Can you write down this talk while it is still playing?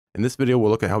In this video, we'll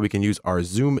look at how we can use our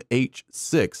Zoom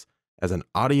H6 as an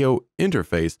audio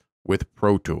interface with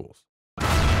Pro Tools.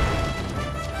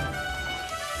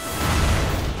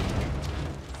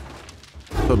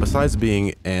 So besides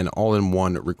being an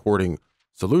all-in-one recording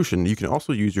solution, you can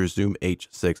also use your Zoom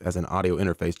H6 as an audio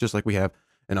interface, just like we have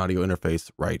an audio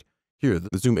interface right here.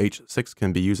 The Zoom H6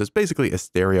 can be used as basically a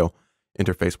stereo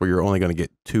interface where you're only going to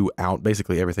get two out.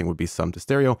 Basically, everything would be summed to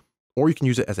stereo, or you can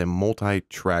use it as a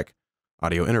multi-track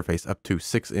audio interface up to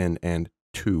 6 in and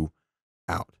 2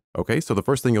 out. Okay, so the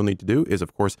first thing you'll need to do is,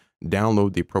 of course,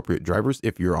 download the appropriate drivers.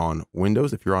 If you're on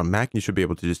Windows, if you're on Mac, you should be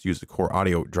able to just use the core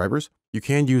audio drivers. You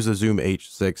can use the Zoom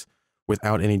H6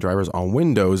 without any drivers on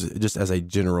Windows, just as a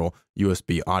general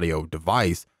USB audio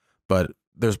device, but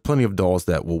there's plenty of DAWs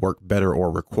that will work better or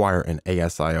require an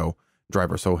ASIO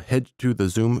driver. So head to the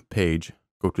Zoom page,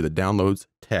 go to the Downloads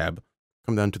tab,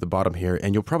 come down to the bottom here,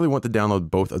 and you'll probably want to download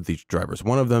both of these drivers.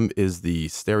 One of them is the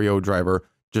stereo driver,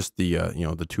 just the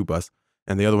the 2-bus,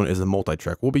 and the other one is the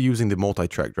multi-track. We'll be using the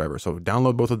multi-track driver. So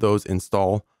download both of those,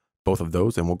 install both of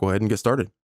those, and we'll go ahead and get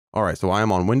started. All right, so I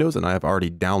am on Windows and I have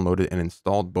already downloaded and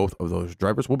installed both of those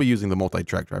drivers. We'll be using the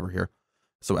multi-track driver here.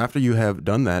 So after you have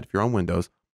done that, if you're on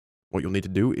Windows, what you'll need to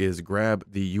do is grab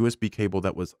the USB cable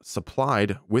that was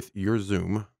supplied with your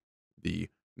Zoom, the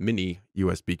mini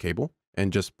USB cable,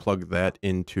 and just plug that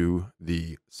into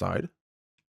the side.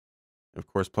 Of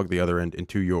course, plug the other end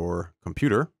into your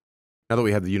computer. Now that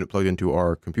we have the unit plugged into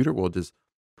our computer, we'll just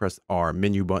press our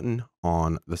menu button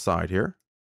on the side here,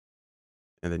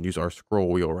 and then use our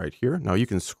scroll wheel right here. Now you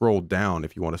can scroll down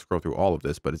if you want to scroll through all of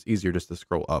this, but it's easier just to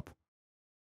scroll up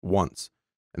once,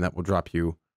 and that will drop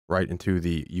you right into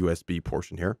the USB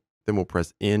portion here. Then we'll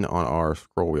press in on our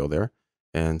scroll wheel there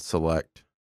and select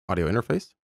audio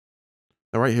interface.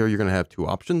 Now right here, you're going to have two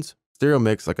options. Stereo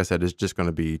mix, like I said, is just going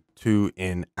to be 2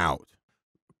 in out,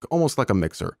 almost like a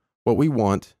mixer. What we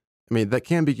want, I mean, that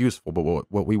can be useful, but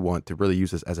what we want to really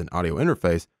use this as an audio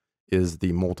interface is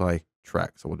the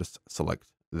multi-track. So we'll just select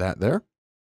that there.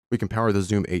 We can power the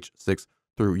Zoom H6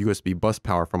 through USB bus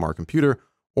power from our computer,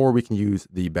 or we can use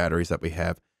the batteries that we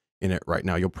have in it right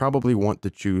now. You'll probably want to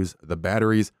choose the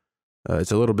batteries.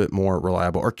 It's a little bit more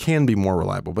reliable, or can be more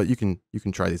reliable, but you can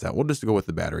try these out. We'll just go with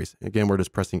the batteries. Again, we're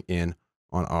just pressing in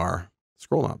on our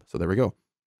scroll knob. So there we go.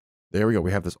 There we go.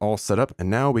 We have this all set up, and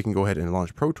now we can go ahead and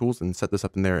launch Pro Tools and set this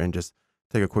up in there and just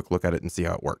take a quick look at it and see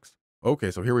how it works. Okay,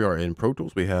 so here we are in Pro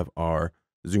Tools. We have our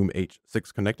Zoom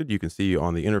H6 connected. You can see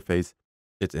on the interface,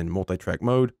 it's in multi-track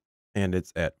mode, and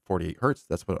it's at 48 Hertz.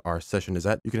 That's what our session is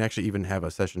at. You can actually even have a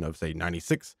session of, say,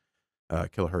 96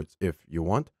 kilohertz if you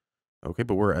want. Okay,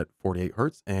 but we're at 48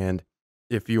 Hertz. And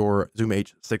if your Zoom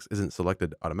H6 isn't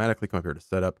selected automatically, come up here to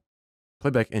Setup,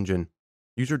 Playback Engine,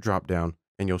 use your drop down,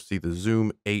 and you'll see the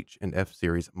Zoom H and F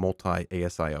series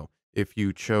multi-ASIO. If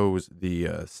you chose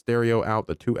the stereo out,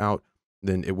 the 2 out,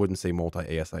 then it wouldn't say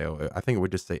multi-ASIO. I think it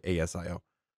would just say ASIO.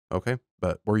 Okay,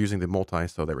 but we're using the multi,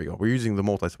 so there we go. We're using the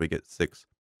multi, so we get 6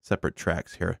 separate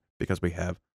tracks here because we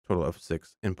have a total of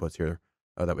 6 inputs here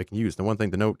that we can use. The one thing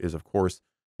to note is, of course,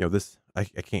 this, I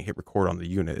can't hit record on the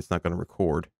unit. It's not going to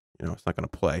record, it's not going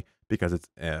to play because it's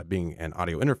being an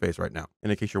audio interface right now.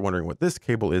 And in case you're wondering what this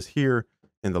cable is here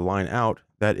in the line out,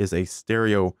 that is a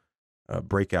stereo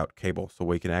breakout cable. So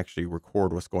we can actually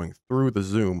record what's going through the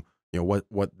Zoom,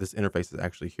 what this interface is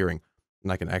actually hearing.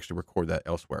 And I can actually record that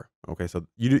elsewhere. Okay, so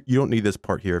you don't need this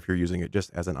part here if you're using it just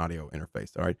as an audio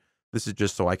interface. All right, this is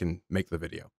just so I can make the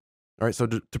video. All right, so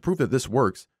to prove that this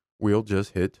works, we'll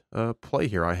just hit play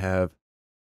here. I have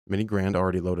Mini Grand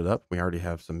already loaded up. We already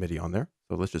have some MIDI on there.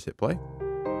 So let's just hit play.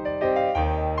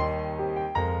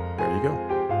 There you go.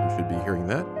 You should be hearing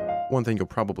that. One thing you'll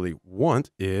probably want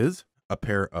is a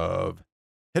pair of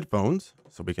headphones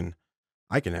so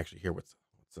I can actually hear what's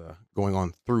going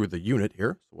on through the unit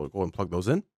here. So we'll go and plug those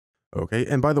in. Okay,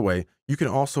 and by the way, you can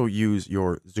also use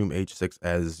your Zoom H6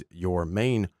 as your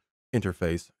main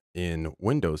interface in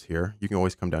Windows here. You can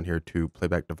always come down here to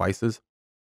Playback Devices.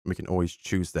 We can always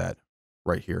choose that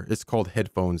right here. It's called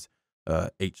Headphones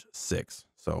H6.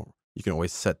 So you can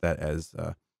always set that as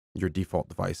your default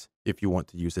device if you want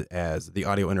to use it as the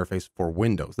audio interface for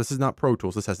Windows. This is not Pro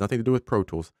Tools. This has nothing to do with Pro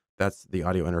Tools. That's the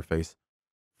audio interface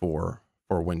for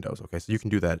Windows. Okay, so you can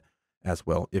do that as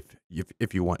well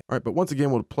if you want. All right, but once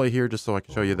again, we'll play here just so I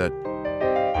can show you that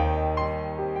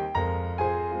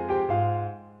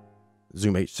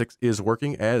Zoom H6 is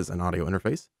working as an audio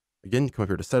interface. Again, come up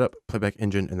here to Setup, Playback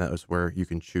Engine, and that is where you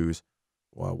can choose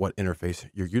what interface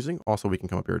you're using. Also, we can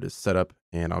come up here to Setup,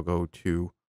 and I'll go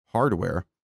to Hardware,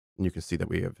 and you can see that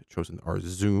we have chosen our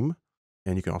Zoom,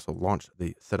 and you can also launch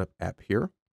the Setup app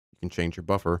here. You can change your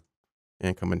buffer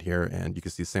and come in here, and you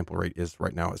can see sample rate is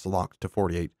right now it's locked to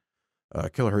 48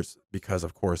 kilohertz because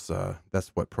of course that's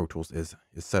what Pro Tools is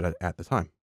set at the time.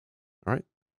 All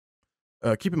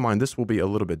right. Keep in mind this will be a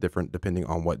little bit different depending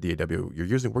on what DAW you're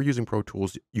using. We're using Pro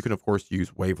Tools. You can of course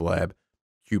use Wavelab,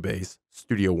 Cubase,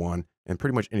 Studio One, and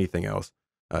pretty much anything else,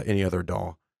 any other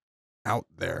DAW out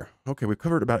there. Okay, we've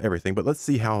covered about everything, but let's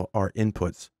see how our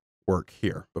inputs work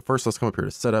here. But first, let's come up here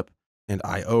to Setup and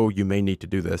I/O. You may need to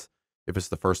do this if it's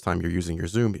the first time you're using your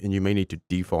Zoom, and you may need to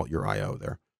default your I/O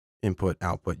there. Input,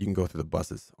 output. You can go through the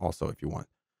buses also if you want.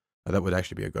 That would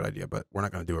actually be a good idea, but we're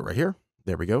not going to do it right here.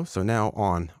 There we go. So now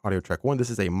on audio track 1, this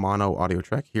is a mono audio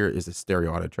track. Here is a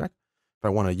stereo audio track. If I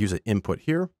want to use an input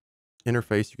here,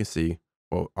 interface, you can see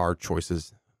our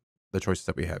choices, the choices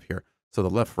that we have here. So the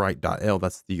left, right, .L,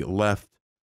 that's the left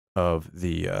of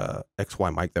the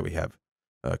XY mic that we have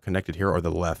connected here, or the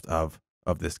left of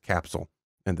this capsule.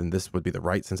 And then this would be the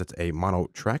right since it's a mono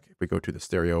track. If we go to the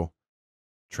stereo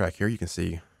track here, you can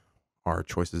see our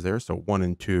choices there. So 1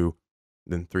 and 2,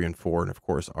 then 3 and 4, and of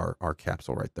course our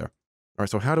capsule right there. All right,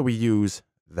 so how do we use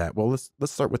that? Well, let's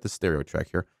start with the stereo track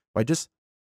here. If I just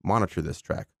monitor this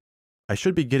track, I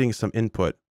should be getting some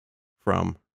input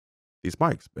from these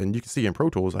mics. And you can see in Pro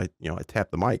Tools, I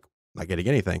tap the mic, not getting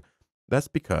anything. That's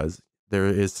because there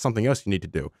is something else you need to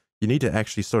do. You need to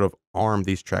actually sort of arm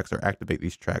these tracks or activate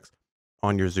these tracks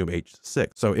on your Zoom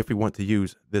H6. So if we want to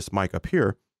use this mic up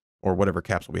here, or whatever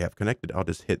capsule we have connected, I'll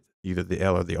just hit either the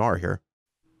L or the R here.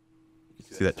 You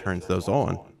can see that turns those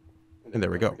on. And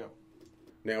there we go.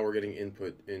 Now we're getting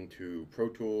input into Pro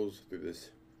Tools through this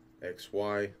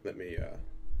XY. Let me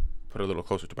put it a little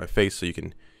closer to my face so you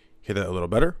can hear that a little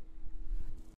better.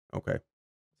 Okay.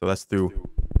 So that's through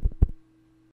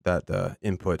that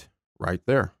input right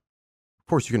there. Of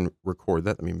course, you can record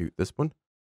that. Let me mute this one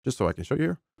just so I can show you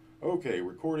here. Okay,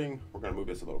 recording. We're going to move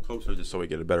this a little closer just so we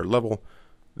get a better level.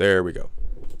 There we go.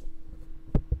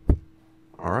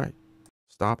 All right.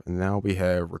 Stop. And now we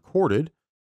have recorded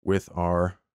with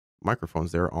our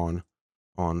microphones there on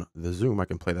the Zoom. I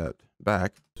can play that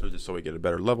back. So just so we get a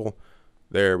better level.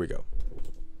 There we go.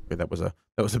 Okay, that was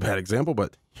a bad example,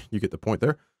 but you get the point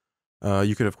there.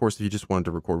 You could, of course, if you just wanted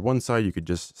to record one side, you could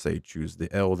just say choose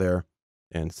the L there.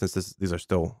 And since these are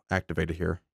still activated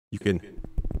here, you can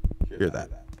hear that.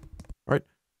 All right.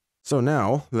 So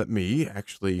now let me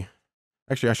actually,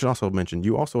 I should also mention,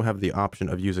 you also have the option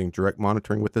of using direct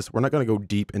monitoring with this. We're not going to go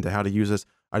deep into how to use this.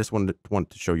 I just wanted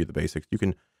to show you the basics. You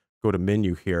can go to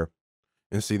menu here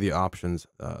and see the options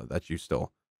that you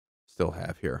still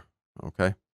have here.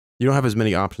 Okay. You don't have as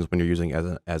many options when you're using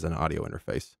as an audio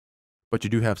interface, but you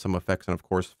do have some effects and of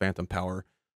course phantom power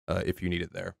if you need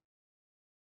it there.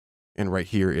 And right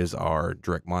here is our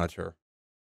direct monitor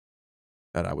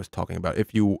that I was talking about.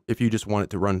 If you just want it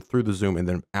to run through the Zoom and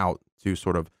then out to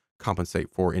sort of compensate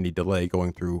for any delay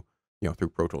going through, through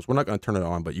Pro Tools. We're not going to turn it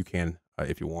on, but you can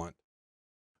if you want.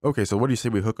 Okay, so what do you say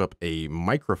we hook up a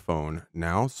microphone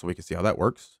now so we can see how that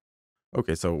works?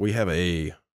 Okay, so we have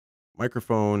a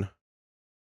microphone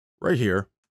right here.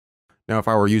 Now, if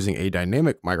I were using a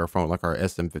dynamic microphone like our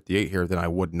SM58 here, then I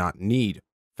would not need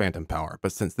phantom power.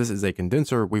 But since this is a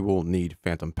condenser, we will need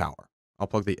phantom power. I'll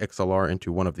plug the XLR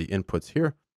into one of the inputs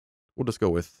here. We'll just go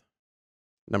with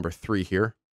number 3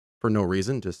 here for no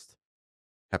reason, just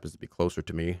happens to be closer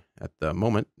to me at the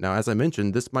moment. Now, as I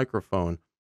mentioned, this microphone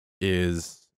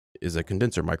is a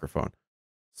condenser microphone.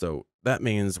 So that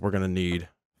means we're going to need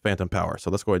phantom power.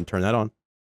 So let's go ahead and turn that on.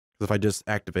 Because if I just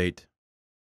activate,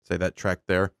 say, that track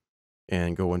there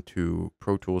and go into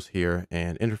Pro Tools here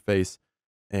and interface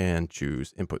and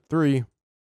choose input 3,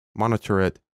 monitor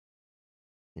it,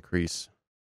 increase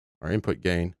our input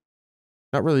gain.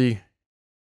 Not really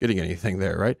getting anything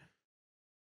there, right?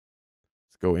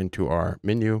 Let's go into our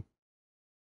menu.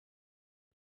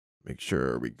 Make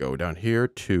sure we go down here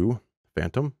to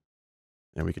phantom.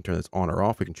 And we can turn this on or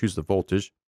off. We can choose the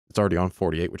voltage. It's already on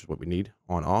 48, which is what we need,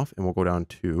 on off. And we'll go down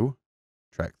to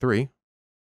track 3.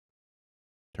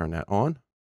 Turn that on.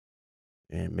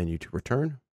 And menu to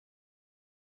return.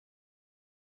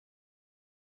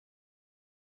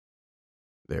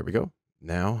 There we go.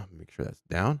 Now, make sure that's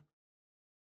down.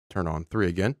 Turn on 3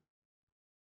 again.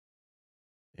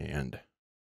 And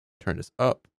turn this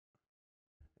up.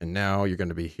 And now you're going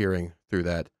to be hearing through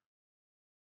that.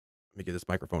 Let me get this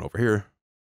microphone over here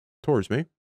towards me.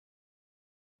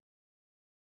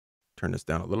 Turn this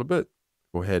down a little bit.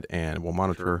 Go ahead and we'll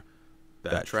monitor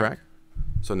that track.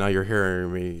 So now you're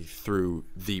hearing me through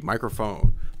the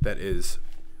microphone that is,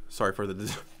 sorry for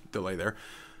the delay there.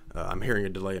 I'm hearing a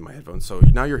delay in my headphones. So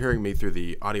now you're hearing me through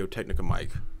the Audio Technica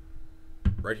mic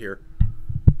right here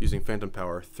using phantom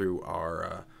power through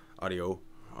our audio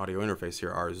audio interface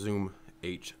here, our Zoom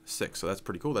H6. So that's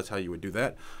pretty cool. That's how you would do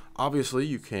that. Obviously,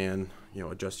 you can,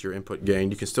 adjust your input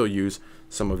gain. You can still use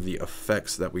some of the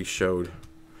effects that we showed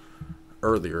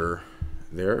earlier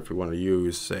there if we want to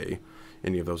use, say,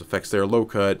 any of those effects there, low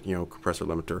cut, compressor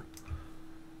limiter,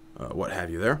 what have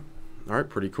you there. All right,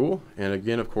 pretty cool. And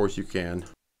again, of course, you can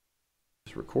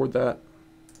just record that,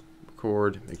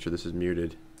 make sure this is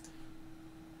muted.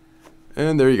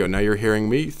 And there you go. Now you're hearing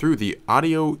me through the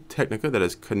Audio Technica that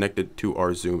is connected to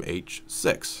our Zoom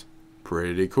H6.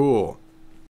 Pretty cool.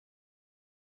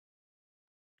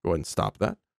 Go ahead and stop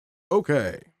that.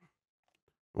 Okay.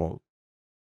 We'll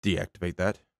deactivate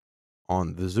that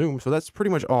on the Zoom. So that's pretty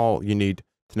much all you need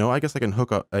to know. I guess I can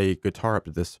hook up a guitar up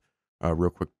to this real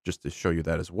quick just to show you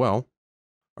that as well.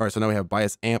 All right, so now we have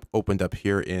Bias Amp opened up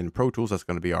here in Pro Tools. That's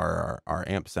going to be our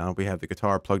amp sound. We have the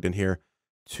guitar plugged in here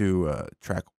to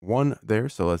track 1 there.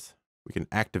 So we can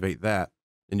activate that.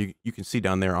 And you can see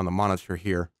down there on the monitor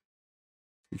here,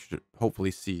 you should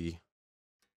hopefully see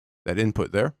that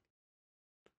input there.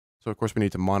 So of course we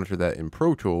need to monitor that in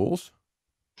Pro Tools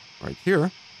right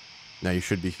here. Now you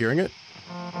should be hearing it.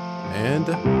 And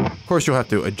of course you'll have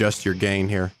to adjust your gain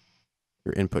here,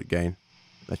 your input gain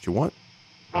that you want.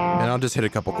 And I'll just hit a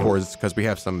couple chords because we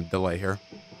have some delay here.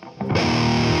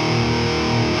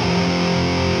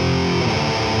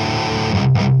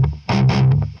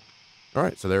 All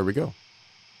right, so there we go.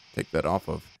 Take that off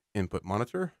of input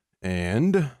monitor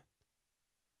and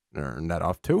turn that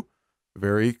off too.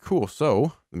 Very cool.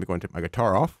 So let me go and take my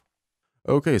guitar off.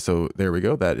 Okay, so there we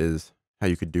go. That is how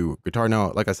you could do guitar.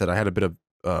 Now, like I said, I had a bit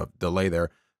of delay there.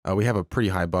 We have a pretty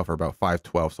high buffer, about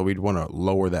 512, so we'd want to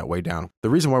lower that way down. The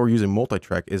reason why we're using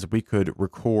multi-track is we could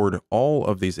record all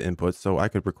of these inputs. So I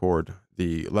could record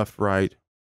the left, right,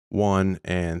 1,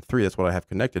 and 3. That's what I have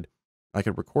connected. I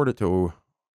could record it to,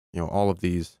 all of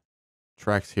these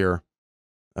tracks here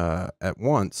at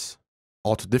once,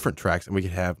 all to different tracks, and we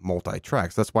could have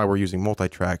multi-tracks. That's why we're using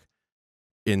multi-track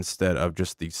instead of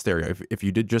just the stereo. If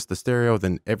you did just the stereo,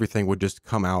 then everything would just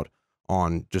come out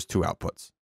on just 2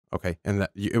 outputs. Okay, and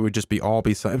that it would just kind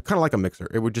of like a mixer.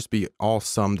 It would just be all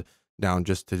summed down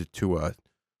just to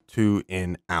 2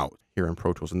 in out here in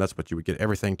Pro Tools, and that's what you would get,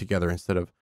 everything together instead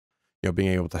of being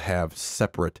able to have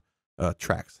separate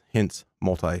tracks. Hence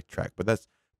multi-track. But that's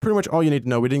pretty much all you need to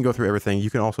know. We didn't go through everything. You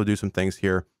can also do some things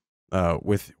here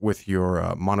with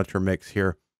your monitor mix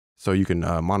here, so you can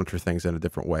monitor things in a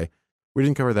different way. We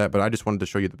didn't cover that, but I just wanted to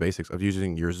show you the basics of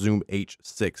using your Zoom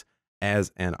H6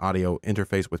 as an audio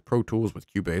interface with Pro Tools, with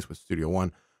Cubase, with Studio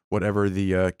One, whatever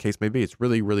the case may be. It's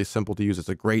really, really simple to use. It's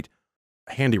a great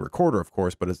handy recorder, of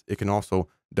course, but it can also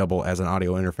double as an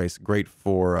audio interface. Great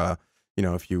for,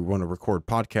 if you want to record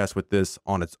podcasts with this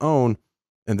on its own,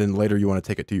 and then later you want to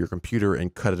take it to your computer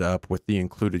and cut it up with the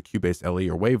included Cubase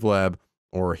LE or Wavelab,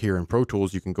 or here in Pro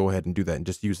Tools, you can go ahead and do that and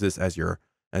just use this as your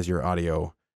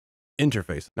audio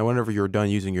interface. Now, whenever you're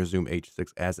done using your Zoom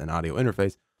H6 as an audio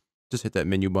interface, just hit that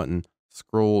menu button,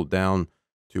 scroll down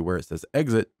to where it says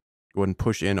exit, go ahead and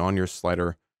push in on your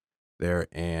slider there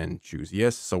and choose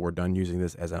yes. So we're done using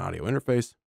this as an audio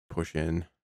interface. Push in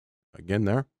again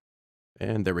there.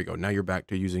 And there we go. Now you're back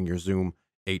to using your Zoom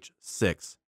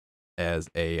H6 as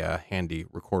a handy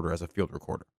recorder, as a field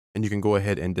recorder. And you can go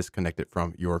ahead and disconnect it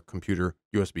from your computer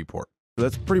USB port. So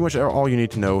that's pretty much all you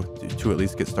need to know to at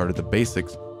least get started, the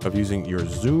basics of using your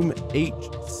Zoom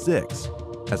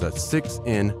H6 as a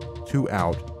 6-in,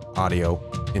 2-out audio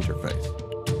interface.